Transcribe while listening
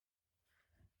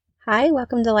Hi,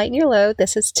 welcome to Lighten Your Load.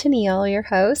 This is Tennille, your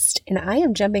host, and I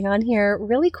am jumping on here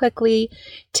really quickly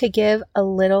to give a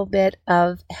little bit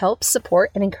of help, support,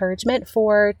 and encouragement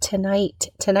for tonight.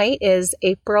 Tonight is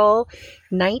April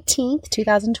 19th,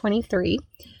 2023,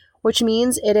 which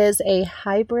means it is a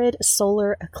hybrid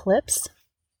solar eclipse.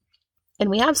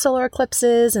 And we have solar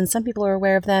eclipses, and some people are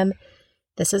aware of them.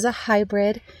 This is a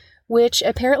hybrid, which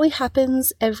apparently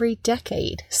happens every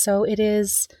decade. So it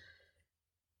is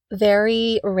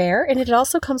very rare, and it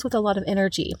also comes with a lot of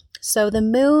energy. So the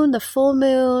moon, the full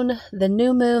moon, the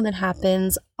new moon that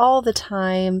happens all the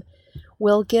time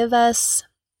will give us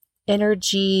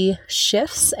energy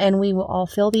shifts, and we will all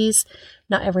feel these.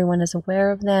 Not everyone is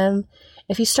aware of them.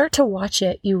 If you start to watch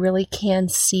it, you really can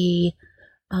see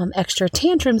extra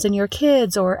tantrums in your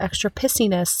kids, or extra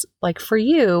pissiness like for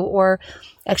you, or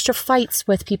extra fights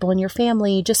with people in your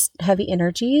family, just heavy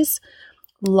energies.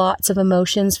 Lots of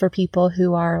emotions for people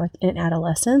who are like in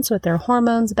adolescence with their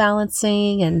hormones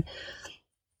balancing, and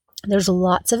there's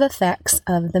lots of effects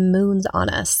of the moons on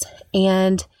us.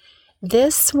 And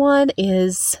this one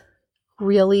is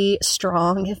really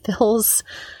strong. It feels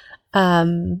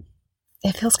kind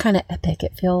of epic.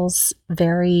 It feels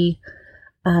very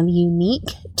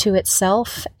unique to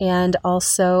itself, and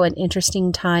also an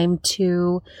interesting time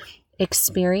to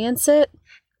experience it.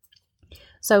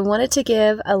 So I wanted to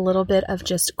give a little bit of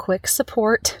just quick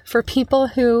support for people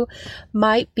who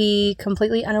might be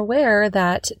completely unaware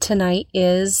that tonight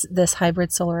is this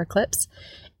hybrid solar eclipse.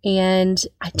 And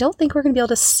I don't think we're going to be able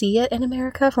to see it in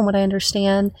America. From what I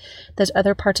understand, there's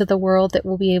other parts of the world that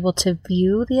will be able to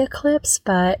view the eclipse,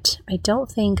 but I don't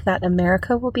think that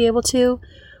America will be able to.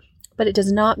 But it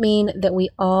does not mean that we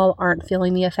all aren't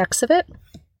feeling the effects of it.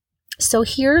 So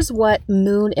here's what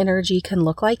moon energy can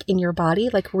look like in your body,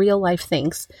 like real life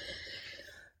things.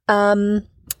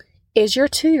 Is your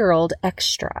 2-year-old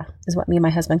extra, is what me and my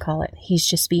husband call it. He's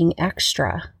just being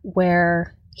extra,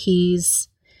 where he's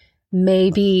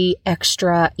maybe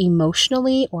extra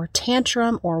emotionally, or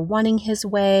tantrum, or wanting his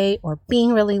way, or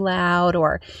being really loud,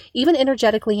 or even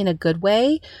energetically in a good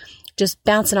way, just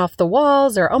bouncing off the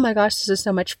walls, or, oh my gosh, this is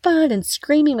so much fun, and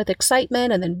screaming with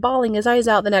excitement, and then bawling his eyes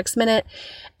out the next minute.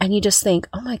 And you just think,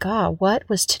 oh my God, what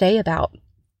was today about?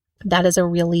 That is a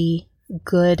really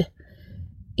good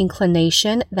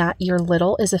inclination that your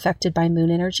little is affected by moon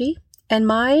energy. And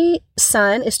my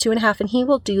son is 2.5, and he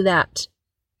will do that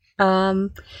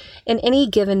in any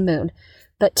given moon.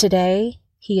 But today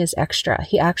he is extra.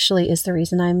 He actually is the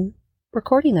reason I'm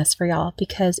recording this for y'all,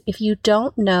 because if you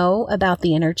don't know about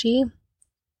the energy,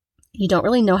 you don't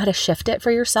really know how to shift it for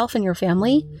yourself and your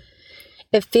family.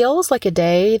 It feels like a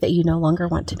day that you no longer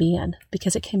want to be in,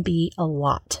 because it can be a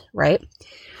lot, right?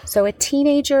 So a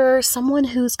teenager, someone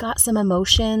who's got some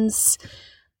emotions,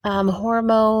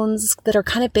 hormones that are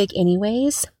kind of big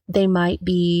anyways, they might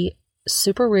be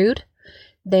super rude.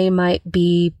 They might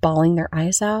be bawling their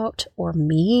eyes out, or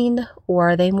mean,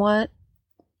 or they want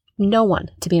no one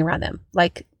to be around them.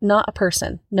 Like, not a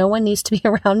person. No one needs to be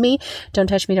around me. Don't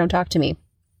touch me. Don't talk to me.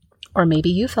 Or maybe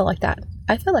you feel like that.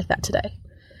 I feel like that today.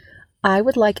 I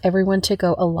would like everyone to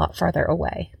go a lot farther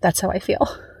away. That's how I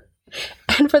feel.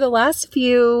 And for the last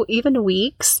few, even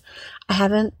weeks, I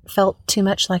haven't felt too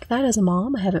much like that as a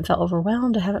mom. I haven't felt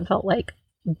overwhelmed. I haven't felt like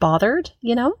bothered,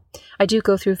 you know? I do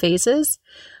go through phases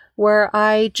where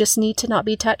I just need to not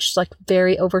be touched, like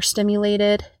very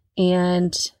overstimulated,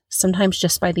 and sometimes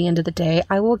just by the end of the day,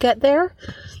 I will get there.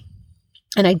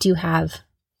 And I do have,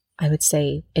 I would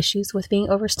say, issues with being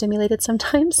overstimulated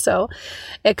sometimes. So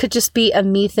it could just be a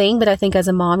me thing. But I think as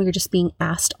a mom, you're just being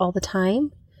asked all the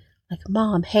time. Like,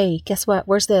 Mom, hey, guess what?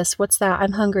 Where's this? What's that?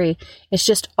 I'm hungry. It's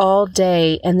just all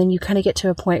day. And then you kind of get to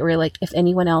a point where you're like, if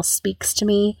anyone else speaks to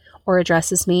me, or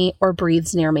addresses me, or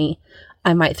breathes near me,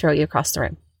 I might throw you across the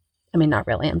room. I mean, not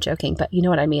really. I'm joking. But you know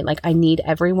what I mean? Like, I need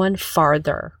everyone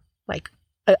farther, like,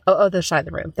 other side of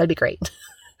the room. That'd be great.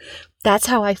 That's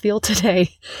how I feel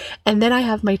today. And then I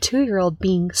have my 2-year-old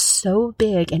being so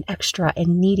big and extra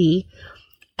and needy.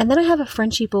 And then I have a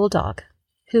Frenchie bulldog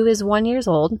who is 1 year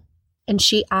old, and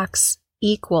she acts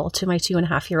equal to my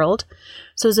 2.5-year-old.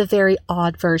 So it's a very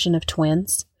odd version of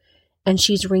twins. And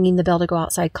she's ringing the bell to go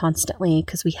outside constantly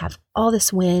because we have all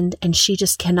this wind, and she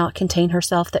just cannot contain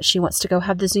herself that she wants to go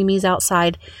have the zoomies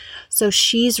outside. So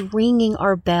she's ringing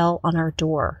our bell on our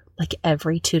door like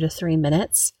every 2 to 3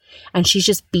 minutes. And she's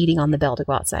just beating on the bell to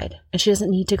go outside. And she doesn't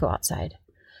need to go outside.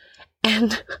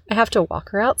 And I have to walk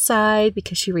her outside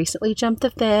because she recently jumped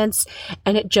the fence.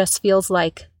 And it just feels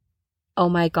like, oh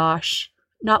my gosh,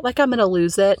 not like I'm going to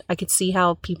lose it. I could see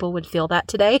how people would feel that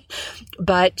today.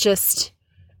 But just,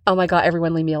 oh my God,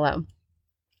 everyone leave me alone.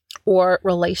 or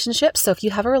relationships. So if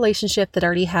you have a relationship that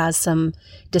already has some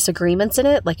disagreements in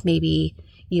it, like maybe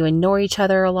you ignore each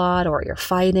other a lot or you're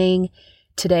fighting,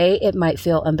 today it might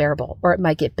feel unbearable or it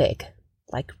might get big,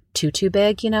 like too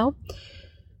big,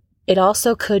 It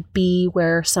also could be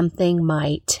where something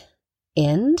might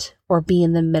end or be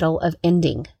in the middle of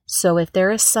ending. So if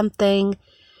there is something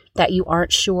that you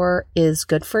aren't sure is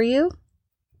good for you,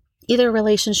 either a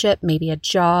relationship, maybe a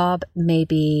job,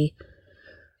 maybe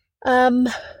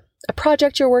a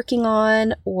project you're working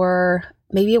on, or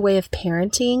maybe a way of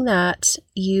parenting that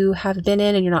you have been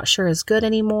in and you're not sure is good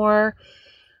anymore.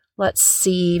 Let's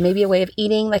see, maybe a way of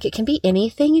eating, like it can be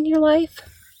anything in your life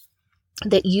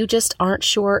that you just aren't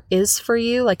sure is for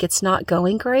you, like it's not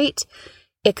going great.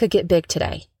 It could get big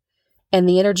today. And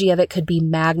the energy of it could be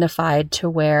magnified to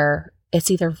where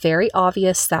it's either very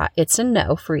obvious that it's a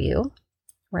no for you,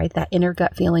 right? That inner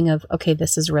gut feeling of, okay,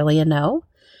 this is really a no.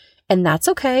 And that's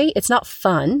okay. It's not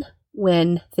fun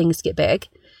when things get big,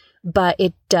 but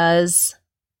it does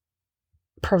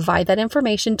provide that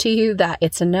information to you that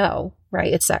it's a no,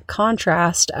 right? It's that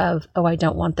contrast of, oh, I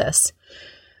don't want this.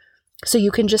 So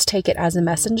you can just take it as a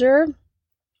messenger.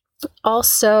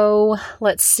 Also,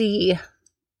 let's see,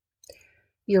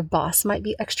 your boss might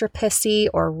be extra pissy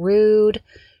or rude.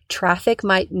 Traffic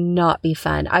might not be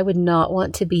fun. I would not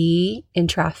want to be in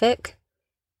traffic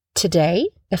today.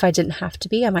 If I didn't have to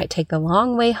be, I might take the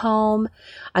long way home.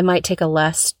 I might take a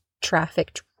less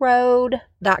trafficked road,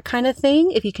 that kind of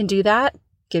thing. If you can do that,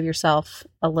 give yourself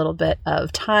a little bit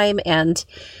of time and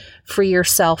free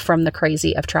yourself from the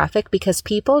crazy of traffic, because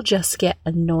people just get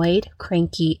annoyed,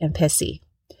 cranky, and pissy.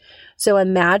 So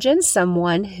imagine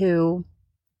someone who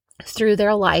through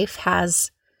their life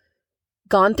has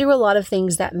gone through a lot of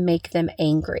things that make them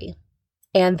angry,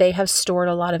 and they have stored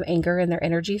a lot of anger in their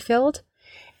energy field.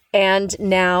 And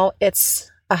now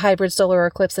it's a hybrid solar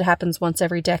eclipse that happens once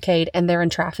every decade, and they're in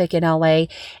traffic in LA,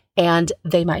 and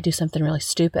they might do something really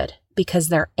stupid because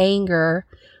their anger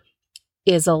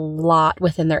is a lot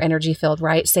within their energy field,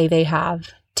 right? Say they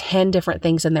have 10 different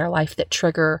things in their life that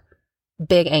trigger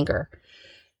big anger.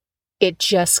 It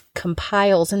just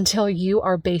compiles until you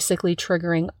are basically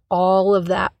triggering all of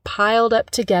that piled up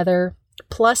together,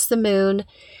 plus the moon,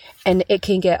 and it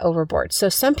can get overboard. So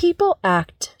some people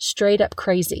act straight up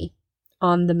crazy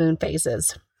on the moon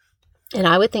phases, and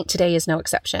I would think today is no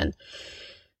exception.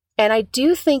 And I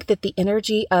do think that the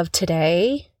energy of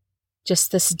today,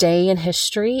 just this day in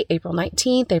history, April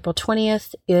 19th, April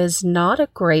 20th, is not a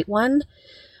great one.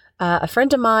 A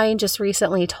friend of mine just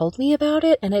recently told me about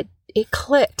it, and it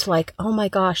clicked like, oh my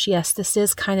gosh, yes, this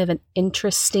is kind of an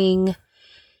interesting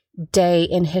day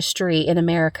in history in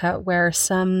America where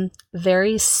some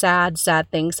very sad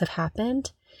things have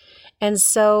happened. And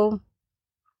so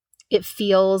it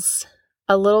feels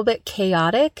a little bit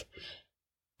chaotic,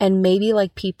 and maybe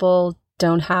like people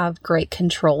don't have great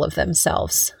control of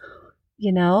themselves,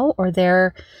 or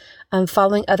they're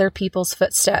following other people's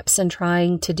footsteps and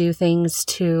trying to do things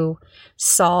to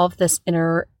solve this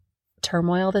inner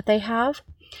turmoil that they have.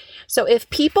 So if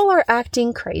people are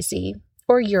acting crazy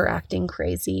or you're acting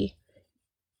crazy,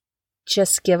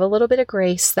 just give a little bit of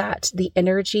grace that the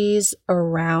energies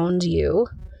around you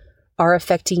are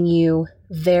affecting you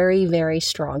very, very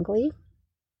strongly,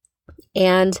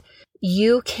 and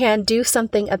you can do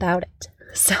something about it.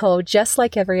 So just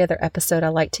like every other episode, I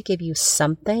like to give you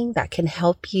something that can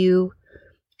help you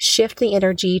shift the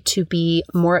energy to be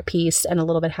more at peace and a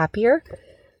little bit happier.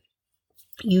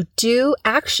 You do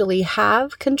actually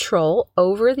have control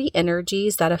over the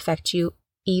energies that affect you,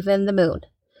 even the moon.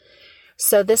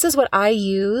 So this is what I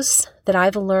use, that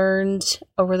I've learned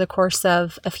over the course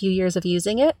of a few years of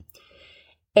using it.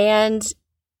 And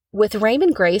with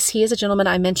Raymond Grace, he is a gentleman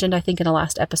I mentioned, I think, in the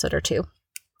last episode or two.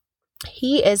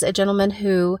 He is a gentleman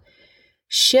who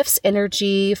shifts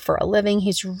energy for a living.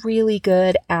 He's really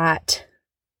good at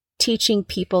teaching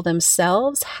people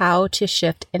themselves how to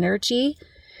shift energy.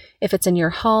 If it's in your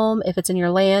home, if it's in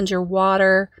your land, your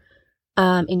water,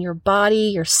 in your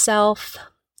body, yourself,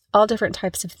 all different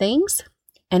types of things.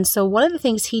 And so one of the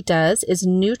things he does is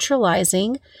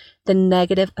neutralizing the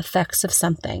negative effects of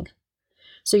something.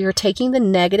 So you're taking the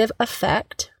negative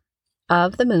effect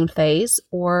of the moon phase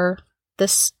or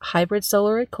this hybrid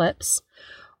solar eclipse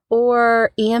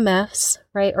or EMFs,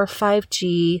 right? Or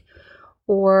 5G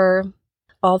or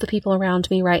all the people around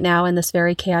me right now in this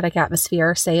very chaotic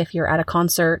atmosphere. Say if you're at a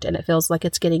concert and it feels like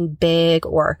it's getting big,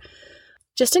 or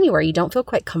just anywhere you don't feel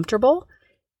quite comfortable,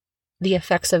 the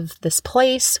effects of this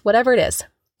place, whatever it is,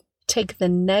 take the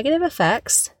negative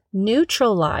effects,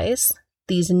 neutralize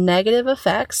these negative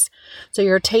effects. So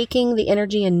you're taking the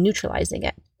energy and neutralizing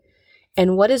it.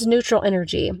 And what is neutral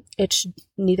energy? It's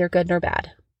neither good nor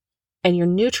bad. And you're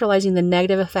neutralizing the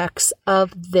negative effects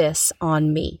of this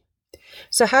on me.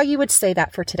 So how you would say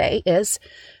that for today is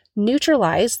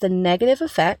neutralize the negative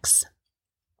effects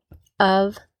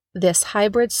of this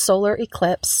hybrid solar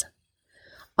eclipse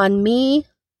on me,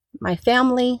 my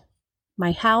family,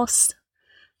 my house,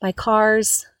 my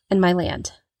cars, and my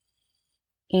land.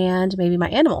 And maybe my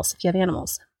animals, if you have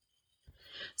animals.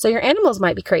 So your animals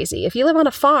might be crazy. If you live on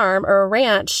a farm or a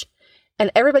ranch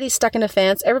and everybody's stuck in a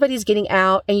fence, everybody's getting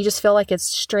out, and you just feel like it's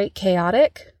straight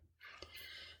chaotic,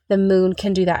 the moon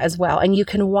can do that as well. And you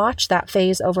can watch that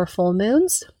phase over full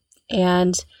moons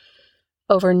and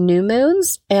over new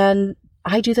moons. And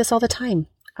I do this all the time.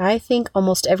 I think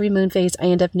almost every moon phase, I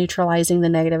end up neutralizing the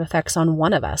negative effects on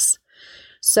one of us.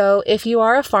 So if you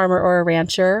are a farmer or a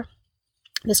rancher,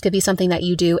 this could be something that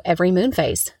you do every moon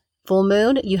phase. Full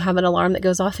moon, you have an alarm that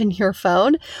goes off in your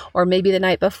phone or maybe the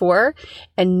night before,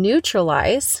 and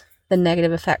neutralize the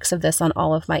negative effects of this on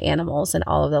all of my animals and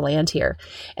all of the land here.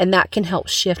 And that can help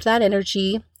shift that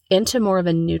energy into more of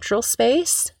a neutral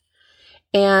space.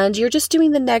 And you're just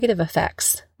doing the negative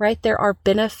effects, right? There are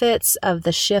benefits of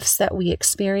the shifts that we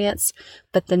experience,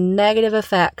 but the negative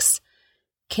effects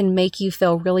can make you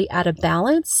feel really out of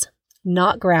balance,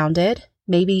 not grounded.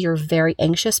 Maybe you're very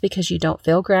anxious because you don't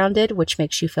feel grounded, which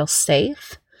makes you feel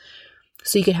safe.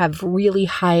 So you could have really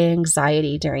high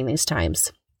anxiety during these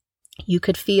times. You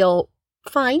could feel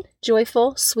fine,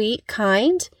 joyful, sweet,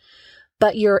 kind,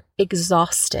 but you're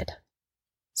exhausted.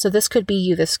 So this could be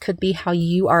you. This could be how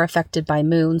you are affected by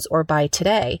moons or by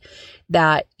today,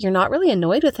 that you're not really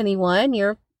annoyed with anyone.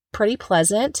 You're pretty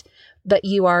pleasant, but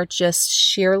you are just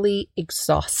sheerly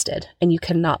exhausted and you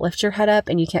cannot lift your head up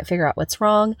and you can't figure out what's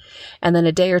wrong. And then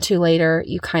a day or two later,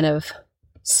 you kind of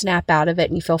snap out of it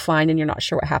and you feel fine and you're not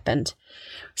sure what happened.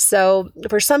 So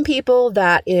for some people,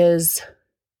 that is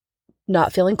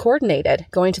not feeling coordinated,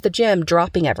 going to the gym,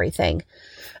 dropping everything.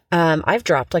 I've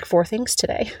dropped like 4 things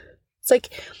today. It's like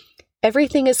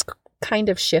everything is kind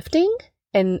of shifting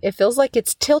and it feels like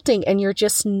it's tilting and you're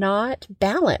just not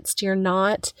balanced. You're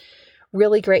not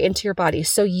really great into your body.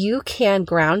 So you can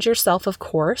ground yourself, of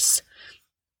course,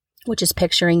 which is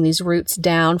picturing these roots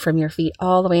down from your feet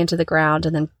all the way into the ground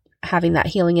and then having that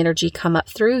healing energy come up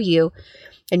through you.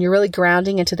 And you're really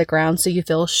grounding into the ground so you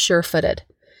feel sure-footed.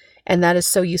 And that is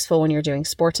so useful when you're doing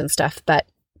sports and stuff. But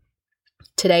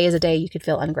today is a day you could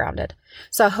feel ungrounded.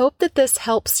 So I hope that this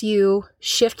helps you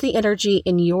shift the energy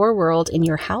in your world, in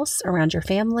your house, around your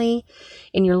family,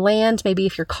 in your land. Maybe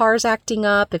if your car's acting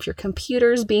up, if your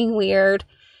computer's being weird,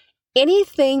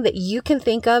 anything that you can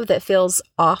think of that feels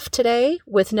off today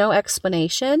with no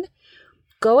explanation,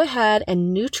 go ahead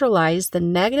and neutralize the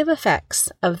negative effects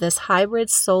of this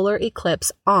hybrid solar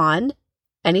eclipse on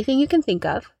anything you can think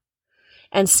of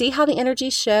and see how the energy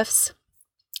shifts.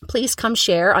 Please come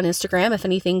share on Instagram if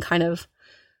anything kind of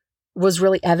was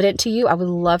really evident to you. I would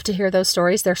love to hear those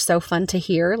stories. They're so fun to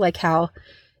hear, like how,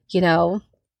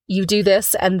 you do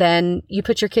this and then you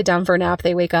put your kid down for a nap,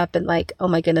 they wake up and like, oh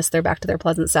my goodness, they're back to their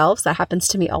pleasant selves. That happens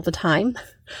to me all the time.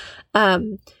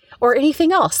 Or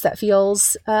anything else that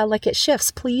feels like it shifts.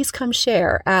 Please come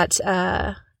share at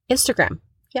Instagram.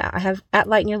 Yeah, I have at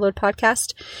Lighten Your Load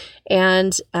podcast,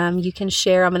 and you can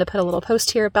share. I'm going to put a little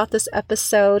post here about this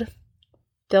episode.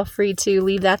 Feel free to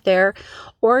leave that there,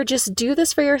 or just do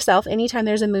this for yourself. Anytime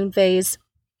there's a moon phase,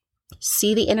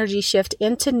 see the energy shift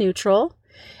into neutral,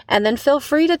 and then feel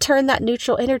free to turn that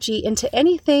neutral energy into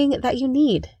anything that you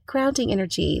need. Grounding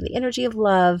energy, the energy of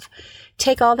love.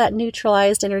 Take all that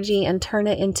neutralized energy and turn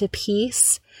it into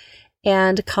peace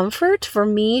and comfort for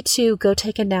me to go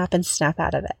take a nap and snap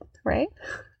out of it, right?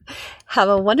 Have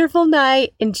a wonderful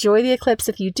night. Enjoy the eclipse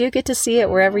if you do get to see it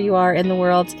wherever you are in the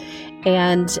world.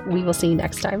 And we will see you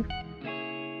next time.